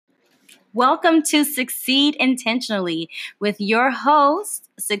Welcome to Succeed Intentionally with your host,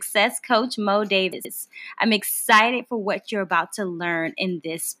 Success Coach Mo Davis. I'm excited for what you're about to learn in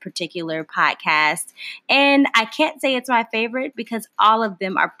this particular podcast. And I can't say it's my favorite because all of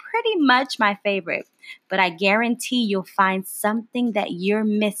them are pretty much my favorite. But I guarantee you'll find something that you're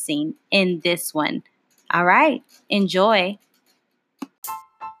missing in this one. All right, enjoy.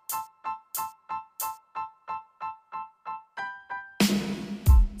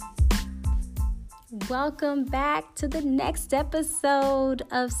 Welcome back to the next episode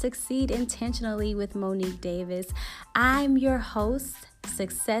of Succeed Intentionally with Monique Davis. I'm your host,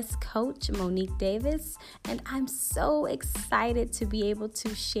 Success Coach Monique Davis, and I'm so excited to be able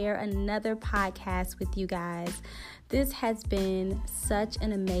to share another podcast with you guys. This has been such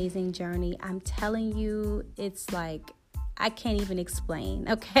an amazing journey. I'm telling you, it's like I can't even explain.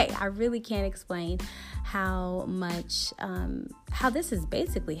 Okay, I really can't explain how much, how this has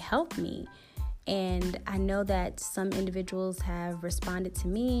basically helped me. And I know that some individuals have responded to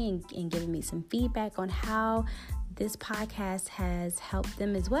me and given me some feedback on how this podcast has helped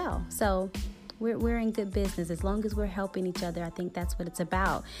them as well. So we're in good business. As long as we're helping each other, I think that's what it's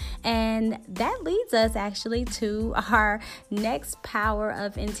about. And that leads us actually to our next power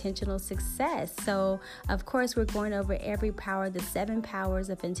of intentional success. So, of course, we're going over every power, the 7 powers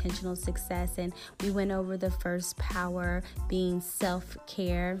of intentional success. And we went over the first power being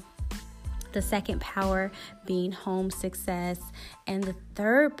self-care, the second power being home success, and the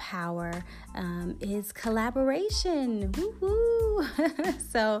third power is collaboration. Woo-hoo!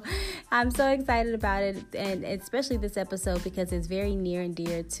 So I'm so excited about it, and especially this episode because it's very near and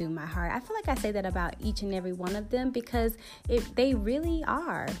dear to my heart. I feel like I say that about each and every one of them because they really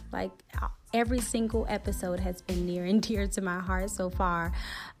are. Like every single episode has been near and dear to my heart so far.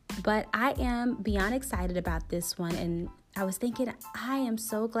 But I am beyond excited about this one, and I was thinking, I am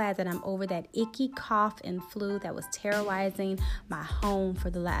so glad that I'm over that icky cough and flu that was terrorizing my home for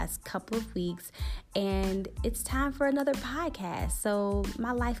the last couple of weeks. And it's time for another podcast. So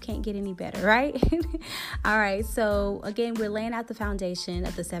my life can't get any better, right? All right. So again, we're laying out the foundation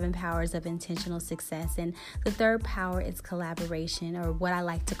of the 7 powers of intentional success. And the third power is collaboration, or what I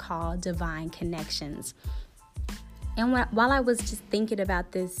like to call divine connections. And while I was just thinking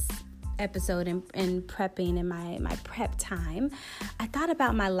about this episode and prepping in my prep time, I thought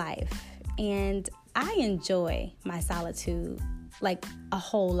about my life, and I enjoy my solitude like a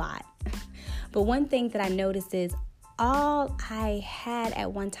whole lot. But one thing that I noticed is all I had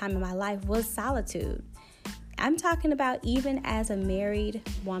at one time in my life was solitude. I'm talking about even as a married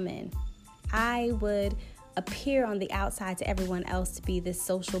woman. I would appear on the outside to everyone else to be this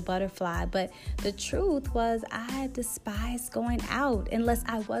social butterfly, but the truth was I despised going out unless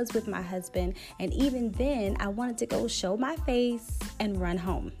I was with my husband, and even then I wanted to go show my face and run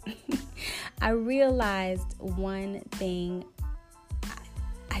home. I realized one thing,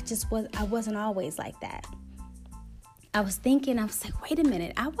 I wasn't always like that. I was like, wait a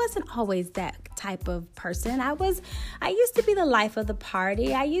minute, I wasn't always that type of person. I used to be the life of the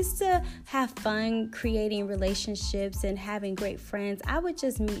party. I used to have fun creating relationships and having great friends. I would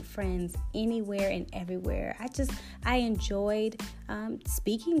just meet friends anywhere and everywhere. I enjoyed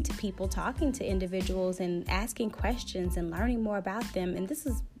speaking to people, talking to individuals and asking questions and learning more about them. And this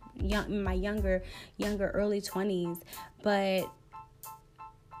is my younger early 20s. But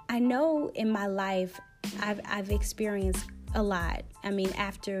I know in my life, I've experienced a lot. I mean,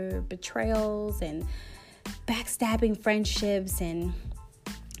 after betrayals and backstabbing friendships and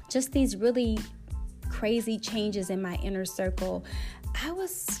just these really crazy changes in my inner circle, I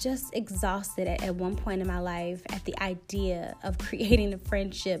was just exhausted at one point in my life at the idea of creating a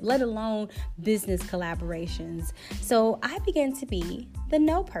friendship, let alone business collaborations. So I began to be the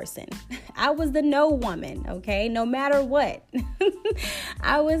no person. I was the no woman, okay? No matter what.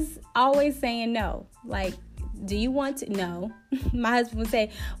 I was always saying no. Like, do you want to? No. My husband would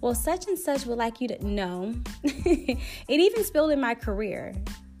say, well, such and such would like you to. No. It even spilled in my career.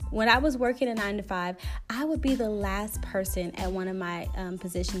 When I was working a 9-to-5, I would be the last person at one of my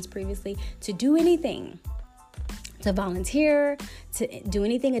positions previously to do anything, to volunteer, to do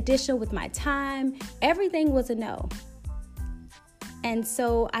anything additional with my time. Everything was a no. And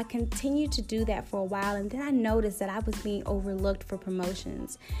so I continued to do that for a while. And then I noticed that I was being overlooked for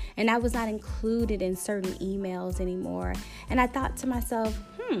promotions. And I was not included in certain emails anymore. And I thought to myself,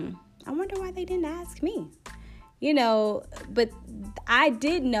 I wonder why they didn't ask me. But I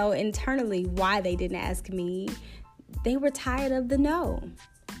did know internally why they didn't ask me. They were tired of the no.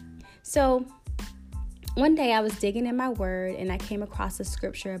 So one day I was digging in my word and I came across a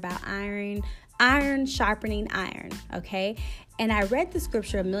scripture about iron sharpening iron, okay? And I read the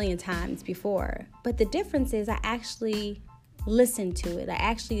scripture a million times before, but the difference is I actually listened to it. I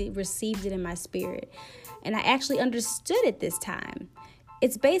actually received it in my spirit, and I actually understood it this time.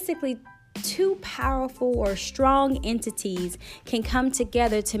 It's basically two powerful or strong entities can come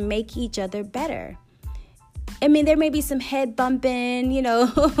together to make each other better. I mean, there may be some head bumping, in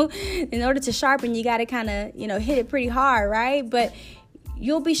order to sharpen, you got to kind of, hit it pretty hard, right? But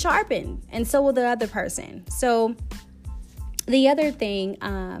you'll be sharpened, and so will the other person. So the other thing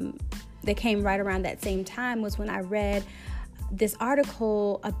that came right around that same time was when I read this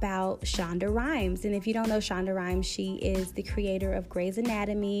article about Shonda Rhimes. And if you don't know Shonda Rhimes, she is the creator of Grey's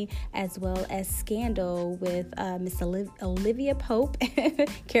Anatomy as well as Scandal with Miss Olivia Pope,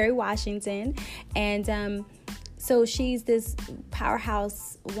 Kerry Washington. And so she's this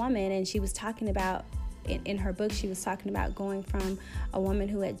powerhouse woman, and she was talking about, in her book, she was talking about going from a woman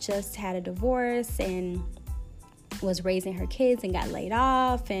who had just had a divorce and was raising her kids and got laid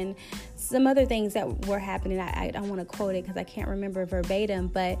off, and some other things that were happening. I don't want to quote it because I can't remember verbatim,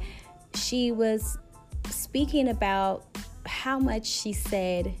 but she was speaking about how much she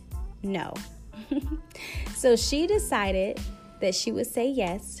said no. So she decided that she would say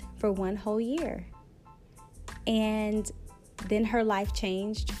yes for one whole year. And then her life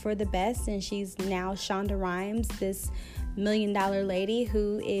changed for the best, and she's now Shonda Rhimes, this $1 million lady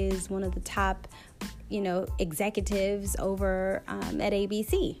who is one of the top, executives over at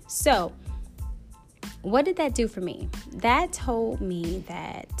ABC. So what did that do for me? That told me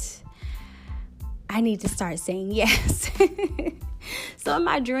that I need to start saying yes. Some of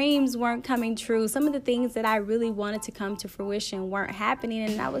my dreams weren't coming true. Some of the things that I really wanted to come to fruition weren't happening.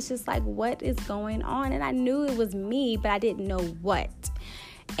 And I was just like, what is going on? And I knew it was me, but I didn't know what.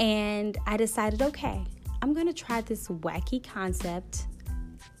 And I decided, okay, I'm going to try this wacky concept.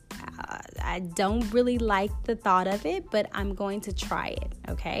 I don't really like the thought of it, but I'm going to try it,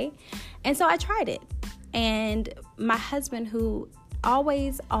 okay? And so I tried it. And my husband, who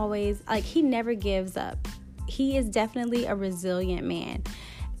always, like, he never gives up. He is definitely a resilient man.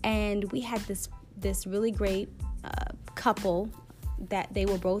 And we had this really great couple that they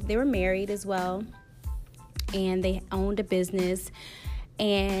were married as well. And they owned a business.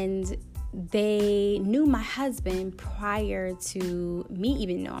 And they knew my husband prior to me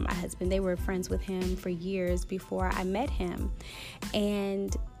even knowing my husband. They were friends with him for years before I met him.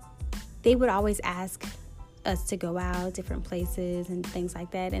 And they would always ask us to go out different places and things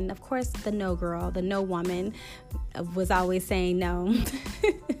like that. And of course, the no woman was always saying no.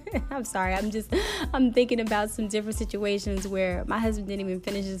 I'm sorry. I'm thinking about some different situations where my husband didn't even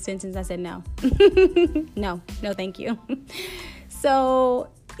finish his sentence. I said no. No, thank you. So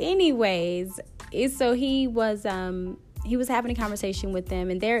anyways, so he was having a conversation with them,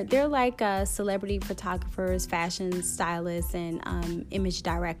 and they're like celebrity photographers, fashion stylists, and image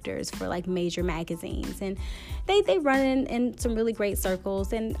directors for like major magazines, and they run in some really great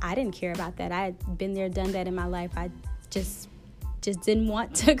circles. And I didn't care about that. I had been there, done that in my life. I just didn't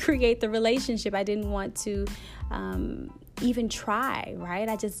want to create the relationship. I didn't want to even try, right?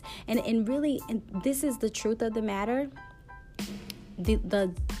 And really, and this is the truth of the matter.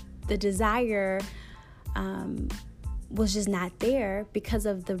 The desire was just not there because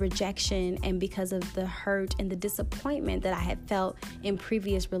of the rejection and because of the hurt and the disappointment that I had felt in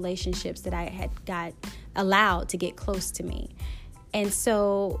previous relationships that I had got allowed to get close to me. And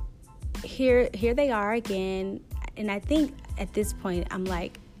so here they are again. And I think at this point,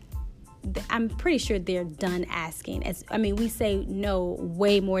 I'm pretty sure they're done asking. We say no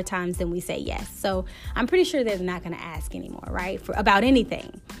way more times than we say yes. So I'm pretty sure they're not going to ask anymore, right? About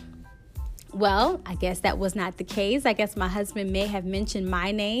anything. Well, I guess that was not the case. I guess my husband may have mentioned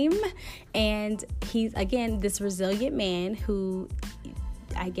my name. And he's, again, this resilient man who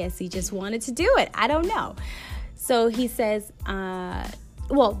I guess he just wanted to do it. I don't know. So he says,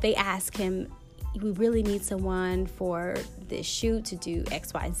 they ask him, we really need someone for this shoot to do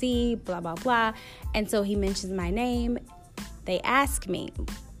XYZ, blah, blah, blah. And so he mentions my name. They ask me,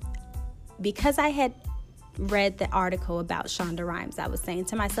 because I had read the article about Shonda Rhimes, I was saying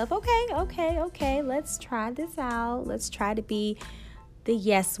to myself, okay, let's try this out. Let's try to be the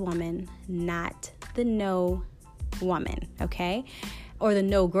yes woman, not the no woman, okay? Or the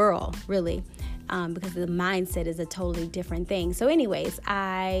no girl, really, because the mindset is a totally different thing. So anyways,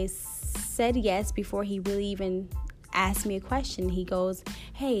 I said yes before he really even asked me a question. He goes,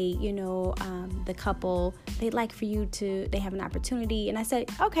 hey, the couple, they'd like for you to, they have an opportunity. And I said,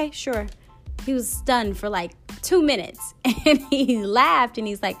 okay, sure. He was stunned for like 2 minutes, and he laughed, and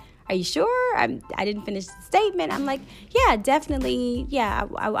he's like, Are you sure? I didn't finish the statement. I'm like, yeah, definitely. Yeah,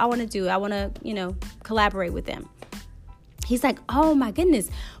 I want to I want to, collaborate with them. He's like, oh my goodness.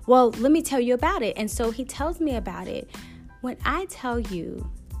 Well, let me tell you about it. And so he tells me about it. When I tell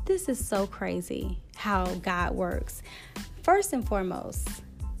you, this is so crazy how God works. First and foremost,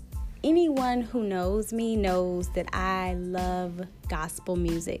 anyone who knows me knows that I love gospel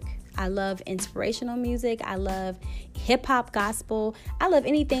music. I love inspirational music. I love hip hop gospel. I love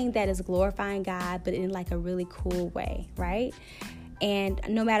anything that is glorifying God, but in like a really cool way, right? And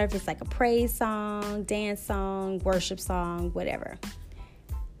no matter if it's like a praise song, dance song, worship song, whatever.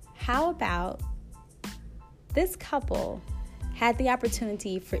 How about this couple had the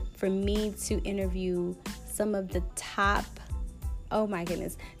opportunity for me to interview some of the top, some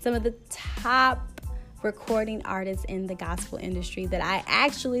of the top recording artists in the gospel industry that I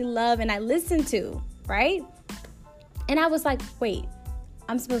actually love and I listen to, right? And I was like, wait,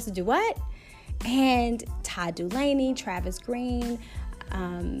 I'm supposed to do what? And Todd Dulaney, Travis Green,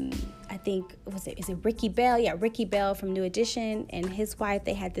 I think, is it Ricky Bell? Yeah, Ricky Bell from New Edition and his wife,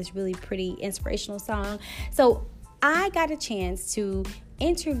 they had this really pretty inspirational song. So I got a chance to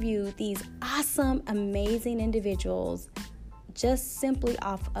interview these awesome, amazing individuals just simply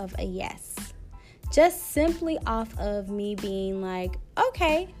off of a yes. Just simply off of me being like,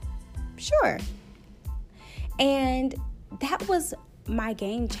 okay, sure. And that was my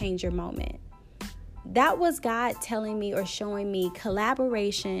game changer moment. That was God telling me or showing me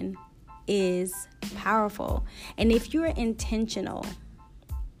collaboration is powerful. And if you're intentional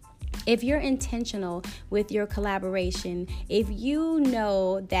with your collaboration, if you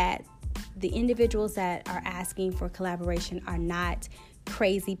know that the individuals that are asking for collaboration are not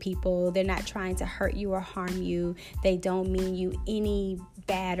crazy people, they're not trying to hurt you or harm you, they don't mean you any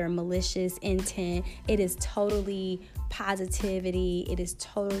bad or malicious intent, it is totally positivity, it is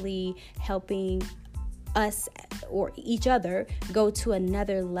totally helping us or each other go to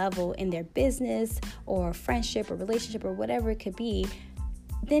another level in their business or friendship or relationship or whatever it could be,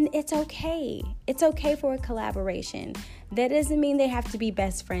 then it's okay. It's okay for a collaboration. That doesn't mean they have to be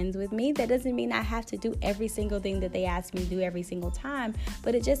best friends with me. That doesn't mean I have to do every single thing that they ask me to do every single time.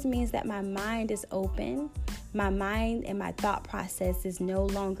 But it just means that my mind is open. My mind and my thought process is no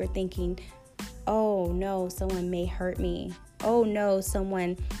longer thinking, oh no, someone may hurt me. Oh no,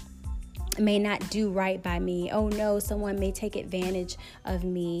 someone may not do right by me. Oh no, someone may take advantage of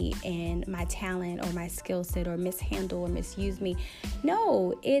me and my talent or my skill set or mishandle or misuse me.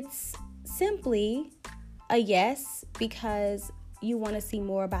 No, it's simply a yes because you want to see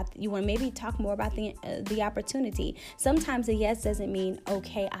more about, you want to maybe talk more about the opportunity. Sometimes a yes doesn't mean,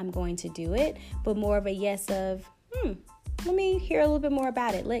 okay, I'm going to do it, but more of a yes of, let me hear a little bit more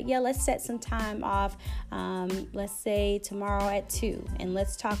about it. Let's set some time off. Let's say tomorrow at 2 and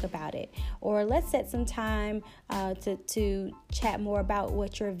let's talk about it. Or let's set some time to chat more about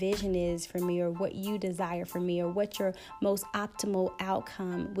what your vision is for me or what you desire for me or what your most optimal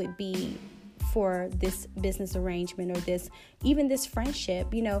outcome would be for this business arrangement or this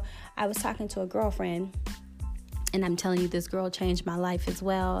friendship. I was talking to a girlfriend, and I'm telling you, this girl changed my life as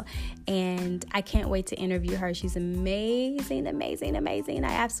well. And I can't wait to interview her. She's amazing, amazing, amazing.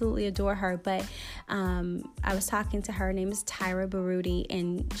 I absolutely adore her. But I was talking to her. Her name is Tyra Baruti,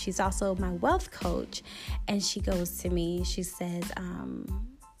 and she's also my wealth coach. And she goes to me, she says,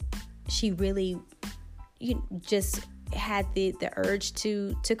 she really just had the urge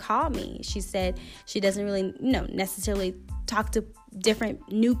to call me. She said she doesn't really necessarily talk to different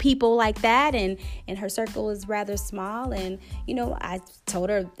new people like that, and her circle is rather small, and I told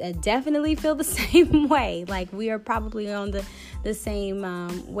her I definitely feel the same way. Like, we are probably on the same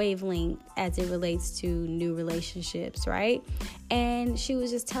wavelength as it relates to new relationships, right? And she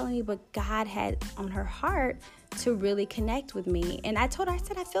was just telling me what God had on her heart to really connect with me. And I told her, I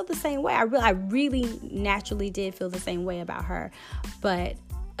said, I feel the same way. I really naturally did feel the same way about her. But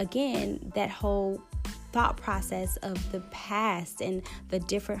again, that whole thought process of the past and the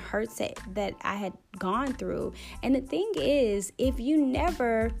different hurts that I had gone through. And the thing is, if you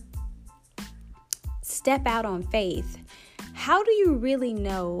never step out on faith, how do you really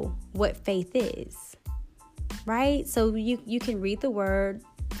know what faith is? Right? So you can read the word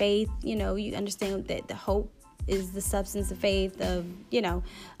faith, you understand that the hope is the substance of faith, of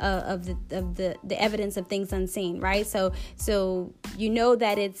the evidence of things unseen, right? So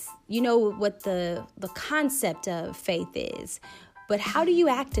that it's, what the concept of faith is, but how do you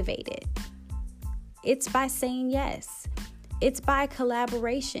activate it? It's by saying yes. It's by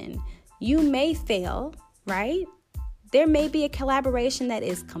collaboration. You may fail, right? There may be a collaboration that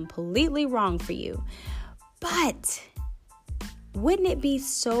is completely wrong for you, but wouldn't it be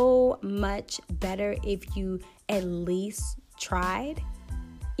so much better if you at least tried?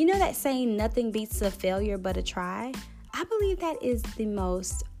 You know that saying, nothing beats a failure but a try? I believe that is the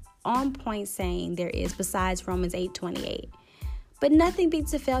most on point saying there is, besides Romans 8:28. But nothing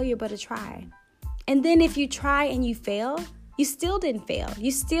beats a failure but a try. And then if you try and you fail, you still didn't fail.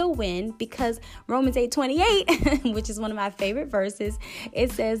 You still win, because Romans 8:28, which is one of my favorite verses,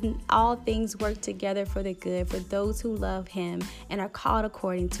 it says, all things work together for the good for those who love him and are called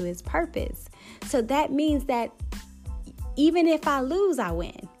according to his purpose. So that means that even if I lose, I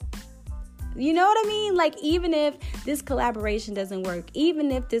win. You know what I mean? Like, even if this collaboration doesn't work,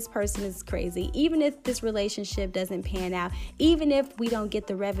 even if this person is crazy, even if this relationship doesn't pan out, even if we don't get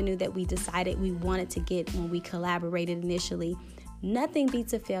the revenue that we decided we wanted to get when we collaborated initially, nothing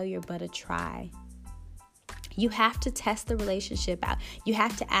beats a failure but a try. You have to test the relationship out. You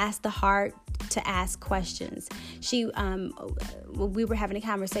have to ask the heart to ask questions. We were having a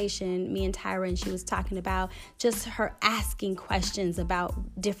conversation, me and Tyra, and she was talking about just her asking questions about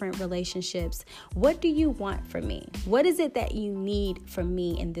different relationships. What do you want from me? What is it that you need from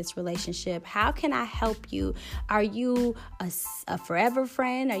me in this relationship? How can I help you? Are you a forever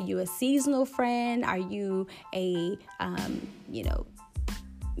friend? Are you a seasonal friend? Are you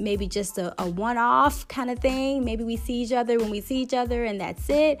maybe just a one-off kind of thing? Maybe we see each other when we see each other and that's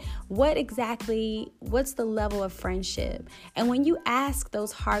it. What's the level of friendship? And when you ask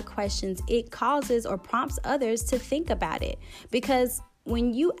those hard questions, it causes or prompts others to think about it. Because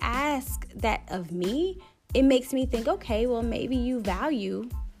when you ask that of me, it makes me think, okay, well, maybe you value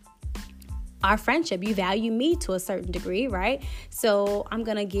our friendship. You value me to a certain degree, right? So I'm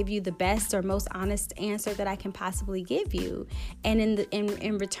going to give you the best or most honest answer that I can possibly give you. And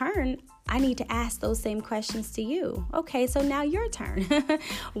in return, I need to ask those same questions to you. Okay, so now your turn.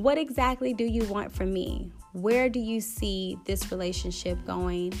 What exactly do you want from me? Where do you see this relationship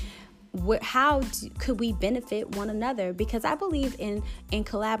going? How could we benefit one another? Because I believe in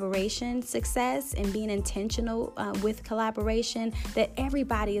collaboration success and being intentional with collaboration, that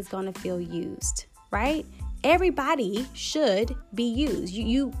everybody is going to feel used, right? Everybody should be used.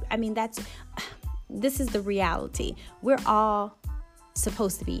 This is the reality. We're all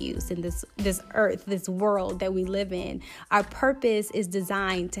supposed to be used in this earth, this world that we live in. Our purpose is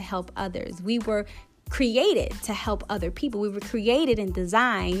designed to help others. We were created to help other people. We were created and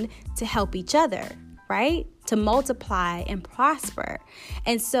designed to help each other, right? To multiply and prosper.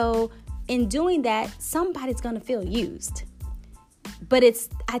 And so in doing that, somebody's going to feel used. But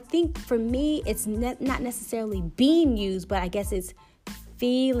I think for me, it's not necessarily being used, but I guess it's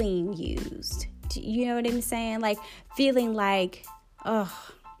feeling used. You know what I'm saying? Like feeling like,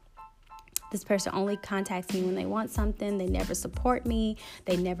 this person only contacts me when they want something. They never support me.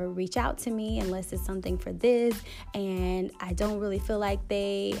 They never reach out to me unless it's something for this. And I don't really feel like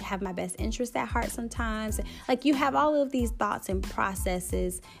they have my best interest at heart sometimes. Like you have all of these thoughts and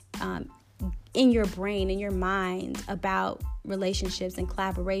processes in your brain, in your mind about relationships and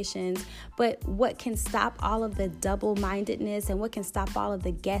collaborations. But what can stop all of the double-mindedness, and what can stop all of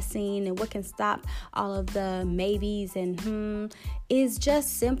the guessing, and what can stop all of the maybes and is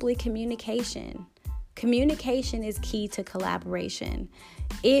just simply communication. Communication is key to collaboration.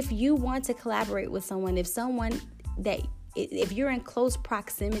 If you want to collaborate with someone, if you're in close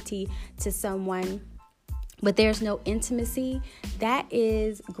proximity to someone, but there's no intimacy, that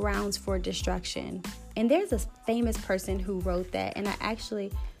is grounds for destruction. And there's a famous person who wrote that, and I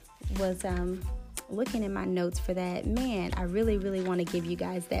actually was looking in my notes for that. Man, I really, really want to give you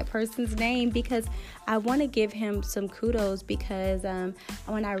guys that person's name, because I want to give him some kudos, because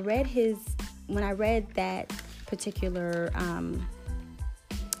when I read that particular I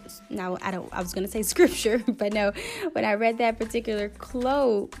was going to say scripture, but no, when I read that particular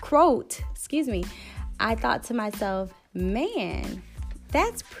quote, I thought to myself, man,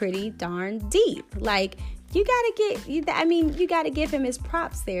 that's pretty darn deep. Like, you got to give him his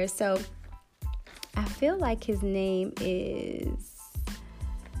props there. So I feel like his name is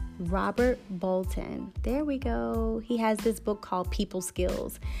Robert Bolton. There we go. He has this book called People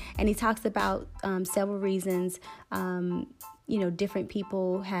Skills, and he talks about several reasons, different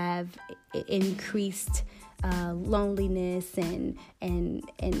people have increased loneliness and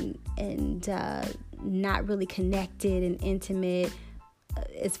not really connected and intimate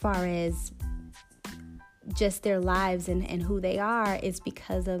as far as just their lives and who they are, is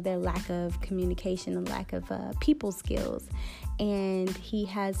because of their lack of communication and lack of people skills. And he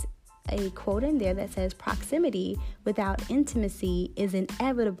has a quote in there that says, proximity without intimacy is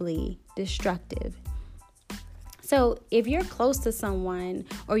inevitably destructive. So if you're close to someone,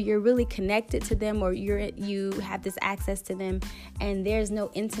 or you're really connected to them, or you have this access to them, and there's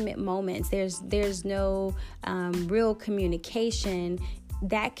no intimate moments, there's no real communication,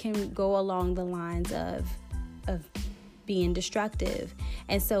 that can go along the lines of being destructive.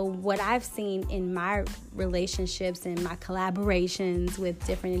 And so what I've seen in my relationships and my collaborations with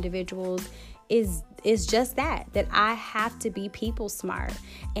different individuals is just that I have to be people smart.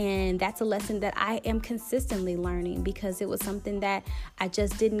 And that's a lesson that I am consistently learning, because it was something that I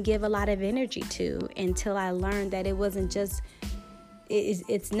just didn't give a lot of energy to until I learned that it wasn't just,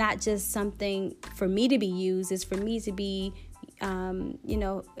 it's not just something for me to be used, it's for me to be,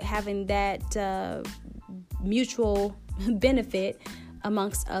 having that mutual benefit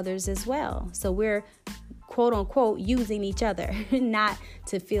amongst others as well. So we're quote unquote using each other, not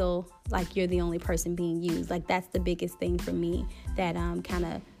to feel like you're the only person being used. Like, that's the biggest thing for me that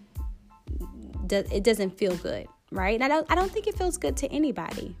it doesn't feel good, right? And I don't think it feels good to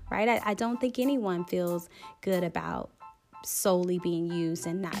anybody, right? I don't think anyone feels good about solely being used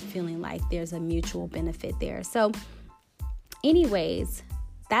and not feeling like there's a mutual benefit there. So anyways,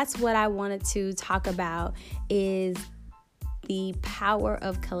 that's what I wanted to talk about, is the power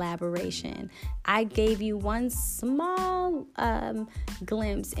of collaboration. I gave you one small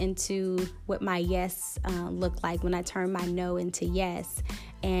glimpse into what my yes looked like when I turned my no into yes.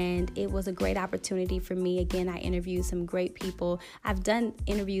 And it was a great opportunity for me. Again, I interviewed some great people. I've done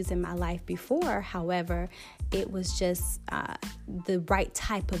interviews in my life before. However, it was just the right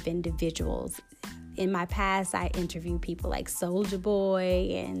type of individuals. In my past, I interviewed people like Soulja Boy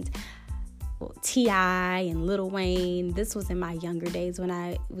and T.I. and Lil Wayne. This was in my younger days when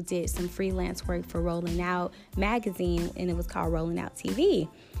I did some freelance work for Rolling Out magazine, and it was called Rolling Out TV.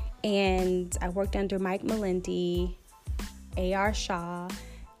 And I worked under Mike Melendi, A.R. Shaw,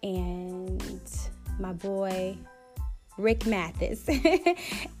 and my boy Rick Mathis.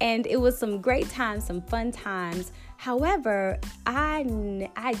 And it was some great times, some fun times. However, I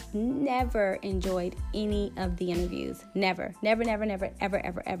never enjoyed any of the interviews. Never,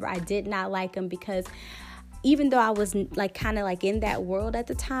 ever. I did not like them, because even though I was kind of in that world at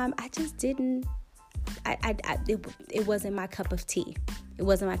the time, I just didn't, it wasn't my cup of tea. It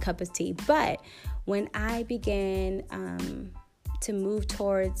wasn't my cup of tea. But when I began to move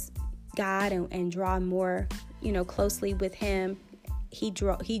towards God and draw more, closely with Him, He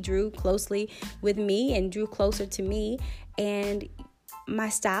drew closely with me and drew closer to me, and my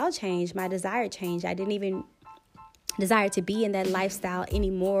style changed, my desire changed. I didn't even desire to be in that lifestyle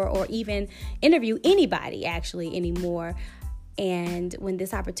anymore, or even interview anybody actually anymore. And when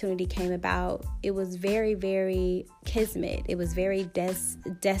this opportunity came about, it was very, very kismet. It was very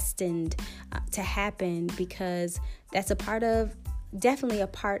destined to happen, because that's definitely a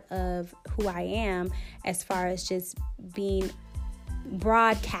part of who I am, as far as just being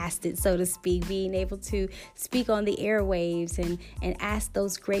broadcasted, so to speak, being able to speak on the airwaves and ask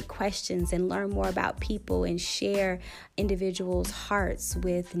those great questions and learn more about people and share individuals' hearts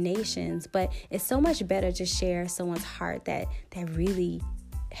with nations. But it's so much better to share someone's heart that really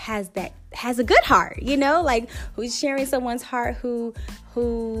has a good heart, who's sharing someone's heart who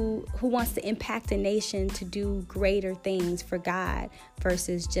wants to impact a nation to do greater things for God,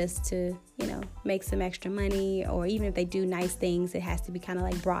 versus just to, make some extra money, or even if they do nice things, it has to be kind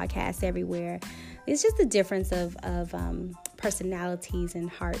of broadcast everywhere. It's just the difference of personalities and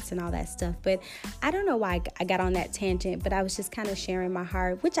hearts and all that stuff. But I don't know why I got on that tangent, but I was just kind of sharing my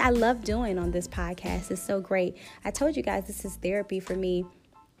heart, which I love doing on this podcast. It's so great. I told you guys this is therapy for me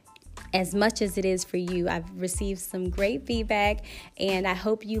as much as it is for you. I've received some great feedback, and I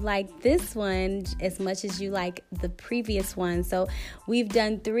hope you like this one as much as you like the previous one. So we've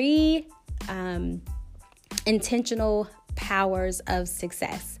done 3 intentional powers of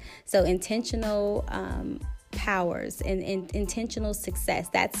success. So intentional powers and intentional success.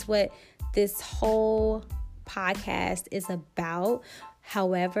 That's what this whole podcast is about.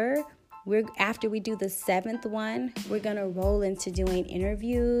 However, after we do the 7th one, we're going to roll into doing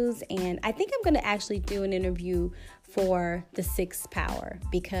interviews. And I think I'm going to actually do an interview for the 6th power,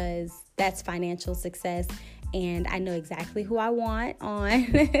 because that's financial success. And I know exactly who I want on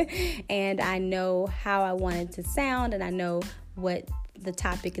and I know how I want it to sound, and I know what the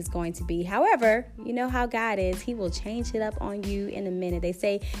topic is going to be. However, you know how God is. He will change it up on you in a minute. They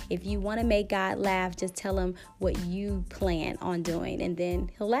say if you want to make God laugh, just tell him what you plan on doing, and then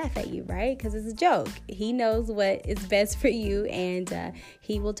he'll laugh at you, right? Because it's a joke. He knows what is best for you, and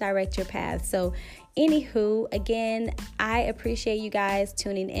he will direct your path. So anywho, again, I appreciate you guys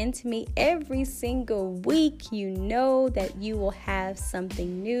tuning in to me every single week. You know that you will have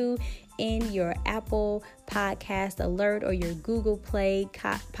something new in your Apple Podcast Alert or your Google Play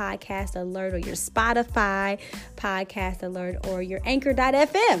Podcast Alert or your Spotify Podcast Alert or your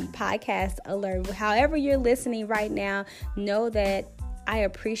Anchor.fm Podcast Alert. However you're listening right now, know that I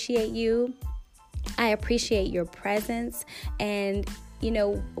appreciate you. I appreciate your presence. And,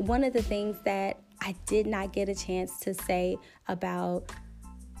 one of the things that I did not get a chance to say about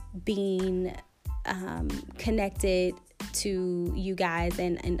being connected to you guys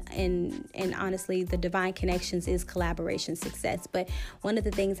and honestly, the Divine Connections is collaboration success. But one of the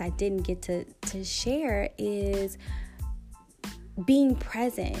things I didn't get to share is being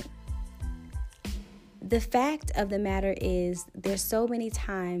present. The fact of the matter is there's so many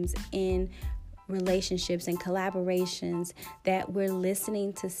times in relationships and collaborations that we're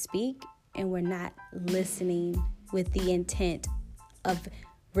listening to speak and we're not listening with the intent of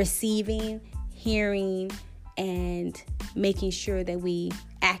receiving, hearing, and making sure that we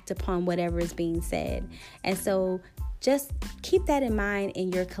act upon whatever is being said. And so just keep that in mind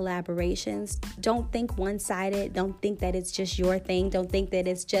in your collaborations. Don't think one-sided. Don't think that it's just your thing. Don't think that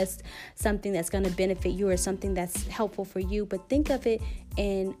it's just something that's going to benefit you or something that's helpful for you. But think of it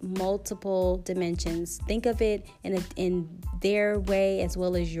in multiple dimensions. Think of it in their way as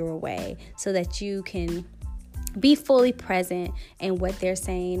well as your way, so that you can be fully present in what they're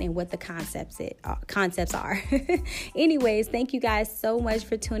saying and what the concepts are. Anyways, thank you guys so much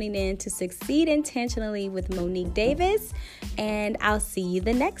for tuning in to Succeed Intentionally with Monique Davis, and I'll see you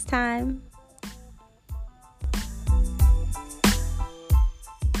the next time.